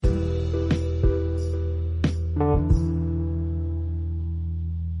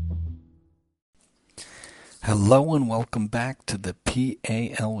Hello and welcome back to the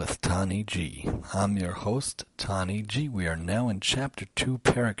PAL with Tani G. I'm your host, Tani G. We are now in Chapter 2,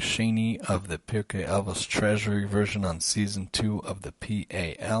 Perek Sheni of the Pirkei Avos Treasury version on Season 2 of the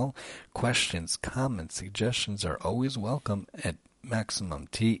PAL. Questions, comments, suggestions are always welcome at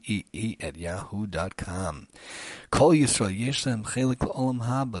MaximumTEE@yahoo.com. Kol Yisrael Yesh Lehem Chelik L'Olam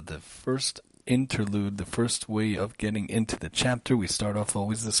Haba, the first interlude, the first way of getting into the chapter. We start off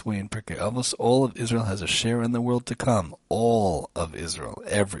always this way in Pirkei Avos. All of Israel has a share in the world to come. All of Israel,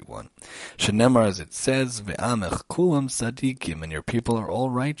 everyone. Shenemar, as it says, Ve'amech kulam sadikim, and your people are all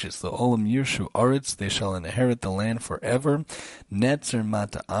righteous. The olam yirshu aretz, they shall inherit the land forever. Netzer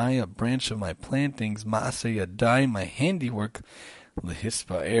mata'ai, a branch of my plantings, ma'aseh yadai, my handiwork,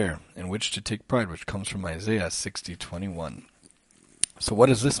 lehispa'er, in which to take pride, which comes from Isaiah 60:21. So what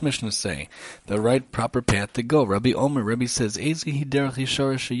does this Mishnah say? The right, proper path to go. Rabbi says, which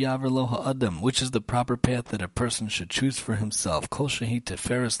is the proper path that a person should choose for himself? Whatever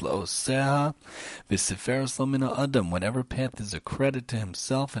path is a credit to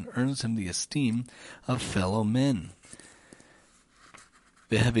himself and earns him the esteem of fellow men.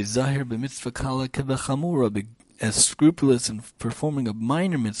 As scrupulous in performing a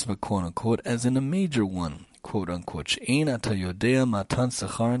minor mitzvah, quote unquote, as in a major one, quote unquote. For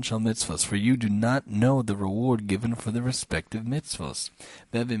you do not know the reward given for the respective mitzvahs.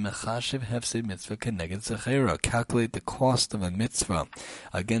 Calculate the cost of a mitzvah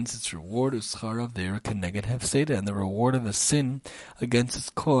against its reward, and the reward of a sin against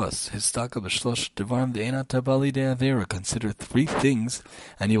its cost. Consider three things,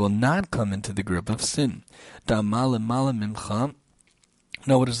 and you will not come into the grip of sin.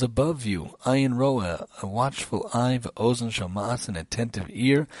 Know what is above you, ayin roa, a watchful eye, v'ozen shama'as, an attentive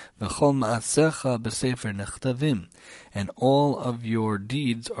ear, v'chol ma'asecha b'sefer nechtavim, and all of your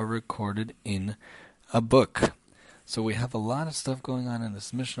deeds are recorded in a book. So we have a lot of stuff going on in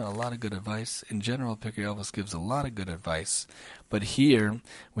this Mishnah, a lot of good advice. In general, Pirkei Avos gives a lot of good advice, but here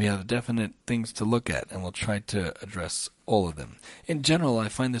we have definite things to look at, and we'll try to address all of them. In general, I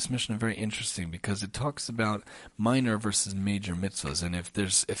find this Mishnah very interesting because it talks about minor versus major mitzvahs, and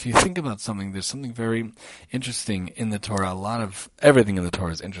if you think about something, there's something very interesting in the Torah. A lot of everything in the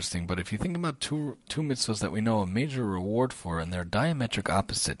Torah is interesting, but if you think about two mitzvahs that we know a major reward for, and they're diametric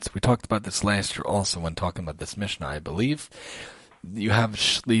opposites. We talked about this last year also when talking about this Mishnah, I believe. You have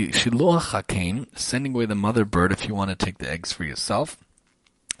Shiluach HaKain, sending away the mother bird if you want to take the eggs for yourself.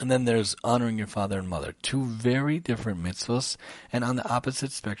 And then there's honoring your father and mother. Two very different mitzvahs and on the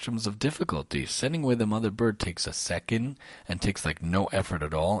opposite spectrums of difficulty. Sending away the mother bird takes a second and takes like no effort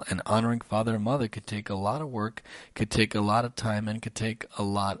at all. And honoring father and mother could take a lot of work, could take a lot of time, and could take a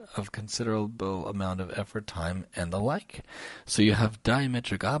lot of considerable amount of effort, time, and the like. So you have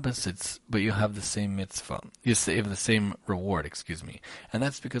diametric opposites, but you have the same mitzvah. You have the same reward, And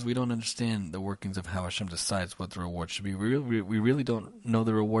that's because we don't understand the workings of how Hashem decides what the reward should be. We really don't know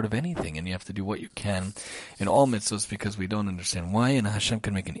the reward of anything, and you have to do what you can in all mitzvahs because we don't understand why, and Hashem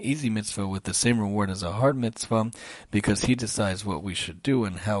can make an easy mitzvah with the same reward as a hard mitzvah because He decides what we should do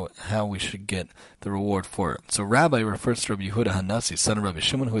and how we should get the reward for it. So Rabbi refers to Rabbi Yehuda Hanasi, son of Rabbi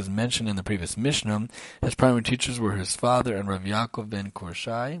Shimon, who is mentioned in the previous Mishnah. His primary teachers were his father and Rav Yaakov ben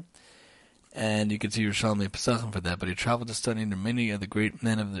Korshai. And you can see Yerushalmi Pesachim for that, but he traveled to study under many of the great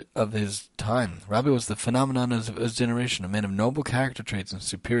men of his time. Rabbi was the phenomenon of his generation, a man of noble character traits and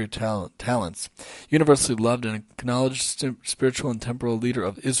superior talents, universally loved and acknowledged spiritual and temporal leader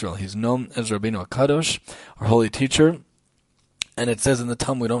of Israel. He's known as Rabbeinu HaKadosh, our holy teacher, and it says in the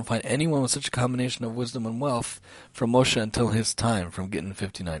Talmud, we don't find anyone with such a combination of wisdom and wealth from Moshe until his time. From Gittin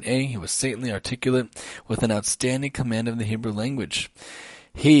 59a, he was saintly, articulate, with an outstanding command of the Hebrew language.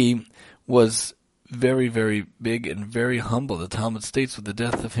 He was very, very big and very humble. The Talmud states, with the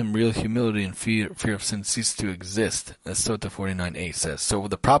death of him, real humility and fear of sin ceased to exist, as Sota 49a says. So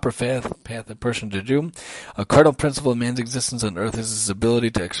with the proper path a person to do, a cardinal principle of man's existence on earth is his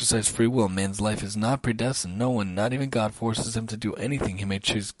ability to exercise free will. Man's life is not predestined. No one, not even God, forces him to do anything. He may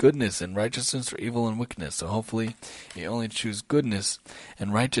choose goodness and righteousness or evil and wickedness. So hopefully you only choose goodness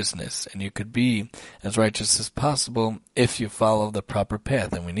and righteousness, and you could be as righteous as possible if you follow the proper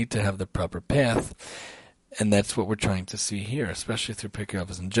path. And we need to have the proper path. And that's what we're trying to see here, especially through Pirkei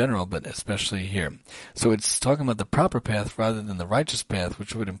Avos in general, but especially here. So it's talking about the proper path rather than the righteous path,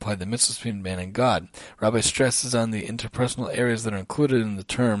 which would imply the mitzvahs between man and God. Rabbi stresses on the interpersonal areas that are included in the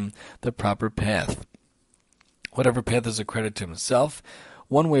term the proper path. Whatever path is a credit to himself,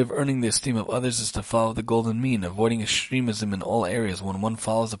 One way of earning the esteem of others is to follow the golden mean, avoiding extremism in all areas. When one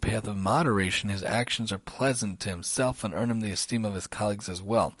follows a path of moderation, his actions are pleasant to himself and earn him the esteem of his colleagues as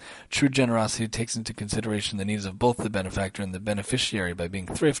well. True generosity takes into consideration the needs of both the benefactor and the beneficiary. By being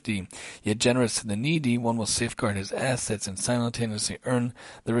thrifty, yet generous to the needy, one will safeguard his assets and simultaneously earn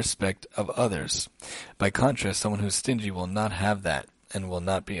the respect of others. By contrast, someone who's stingy will not have that and will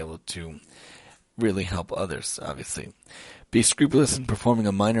not be able to really help others, obviously. Be scrupulous in performing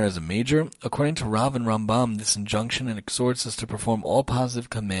a minor as a major. According to Rav and Rambam, this injunction exhorts us to perform all positive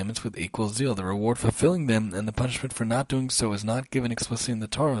commandments with equal zeal. The reward for fulfilling them and the punishment for not doing so is not given explicitly in the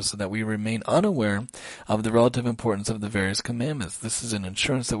Torah, so that we remain unaware of the relative importance of the various commandments. This is an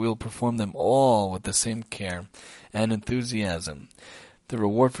assurance that we will perform them all with the same care and enthusiasm. The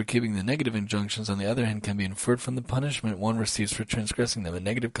reward for keeping the negative injunctions, on the other hand, can be inferred from the punishment one receives for transgressing them. A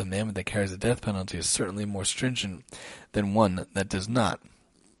negative commandment that carries a death penalty is certainly more stringent than one that does not.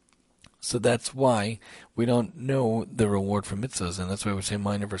 So that's why we don't know the reward for mitzvahs, and that's why we say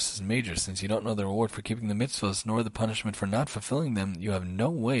minor versus major. Since you don't know the reward for keeping the mitzvahs, nor the punishment for not fulfilling them, you have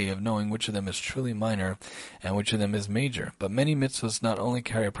no way of knowing which of them is truly minor and which of them is major. But many mitzvahs not only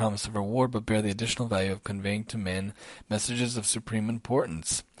carry a promise of reward, but bear the additional value of conveying to man messages of supreme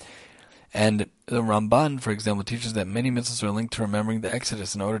importance. And the Ramban, for example, teaches that many mitzvahs are linked to remembering the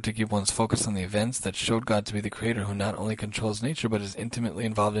Exodus in order to keep one's focus on the events that showed God to be the Creator, who not only controls nature but is intimately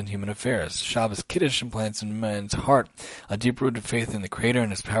involved in human affairs. Shabbos Kiddush implants in man's heart a deep-rooted faith in the Creator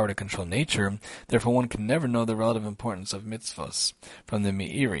and his power to control nature. Therefore, one can never know the relative importance of mitzvahs. From the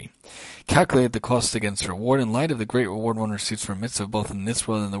Meiri. Calculate the cost against reward. In light of the great reward one receives for a mitzvah, both in this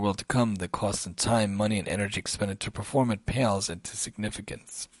world and the world to come, the cost in time, money, and energy expended to perform it pales into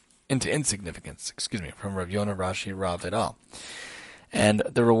insignificance, from Rav Yonah, Rashi, Rav et al. And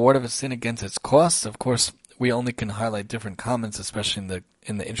the reward of a sin against its costs, of course, we only can highlight different comments, especially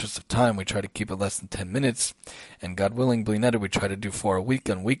in the interest of time. We try to keep it less than 10 minutes, and God willing, Bli Neder, we try to do 4 a week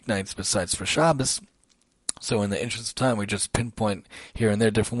on weeknights besides for Shabbos. So in the interest of time, we just pinpoint here and there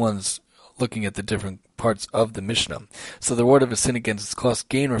different ones, looking at the different parts of the Mishnah. So the reward of a sin against its cost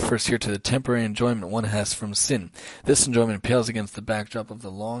gain refers here to the temporary enjoyment one has from sin. This enjoyment pales against the backdrop of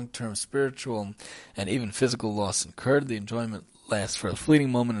the long-term spiritual and even physical loss incurred. The enjoyment lasts for a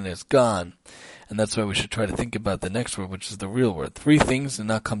fleeting moment and is gone. And that's why we should try to think about the next word, which is the real word. 3 things do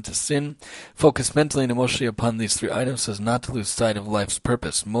not come to sin. Focus mentally and emotionally upon these 3 items so as not to lose sight of life's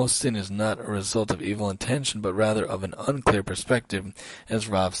purpose. Most sin is not a result of evil intention, but rather of an unclear perspective, as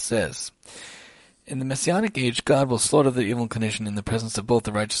Rav says. In the Messianic age, God will slaughter the evil inclination in the presence of both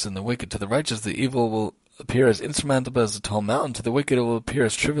the righteous and the wicked. To the righteous, the evil will appear as insurmountable as a tall mountain. To the wicked, it will appear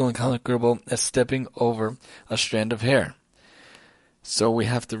as trivial and inconquerable as stepping over a strand of hair. So we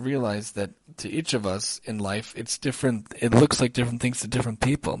have to realize that to each of us in life, it's different. It looks like different things to different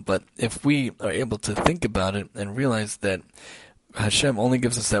people. But if we are able to think about it and realize that Hashem only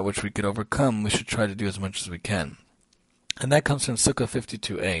gives us that which we could overcome, we should try to do as much as we can. And that comes from Sukkah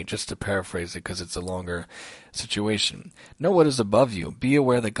 52a, just to paraphrase it because it's a longer situation. Know what is above you. Be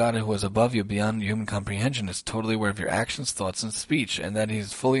aware that God, who is above you beyond human comprehension, is totally aware of your actions, thoughts, and speech, and that He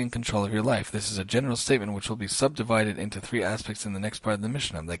is fully in control of your life. This is a general statement which will be subdivided into 3 aspects in the next part of the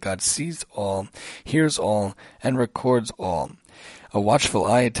Mishnah, that God sees all, hears all, and records all. A watchful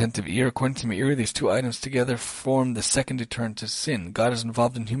eye, attentive ear. According to Meiri, these 2 items together form the second deterrent to sin. God is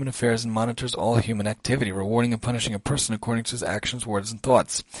involved in human affairs and monitors all human activity, rewarding and punishing a person according to his actions, words, and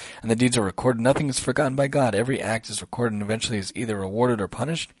thoughts. And the deeds are recorded. Nothing is forgotten by God. Every act is recorded and eventually is either rewarded or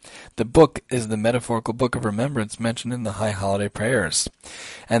punished. The book is the metaphorical book of remembrance mentioned in the high holiday prayers.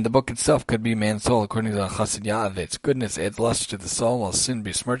 And the book itself could be man's soul, according to the Chassid Ya'avitz. Goodness adds luster to the soul, while sin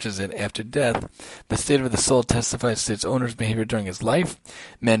besmirches it after death. The state of the soul testifies to its owner's behavior during his life.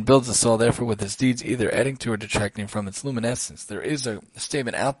 Man builds the soul, therefore, with his deeds, either adding to or detracting from its luminescence. There is a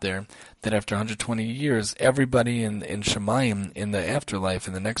statement out there that after 120 years, everybody in Shemayim, in the afterlife,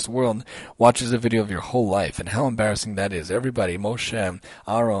 in the next world, watches a video of your whole life. And how embarrassing that is. Everybody, Moshe,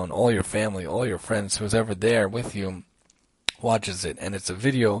 Aaron, all your family, all your friends, who's ever there with you, watches it, and it's a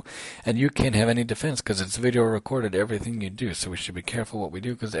video, and you can't have any defense because it's video recorded, everything you do. So we should be careful what we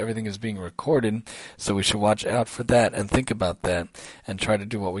do because everything is being recorded, so we should watch out for that and think about that and try to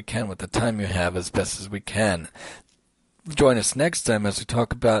do what we can with the time you have as best as we can. Join us next time as we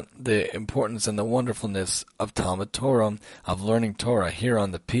talk about the importance and the wonderfulness of Talmud Torah, of learning Torah here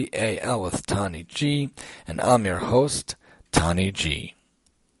on the PAL with Tani G, and I'm your host, Tani G.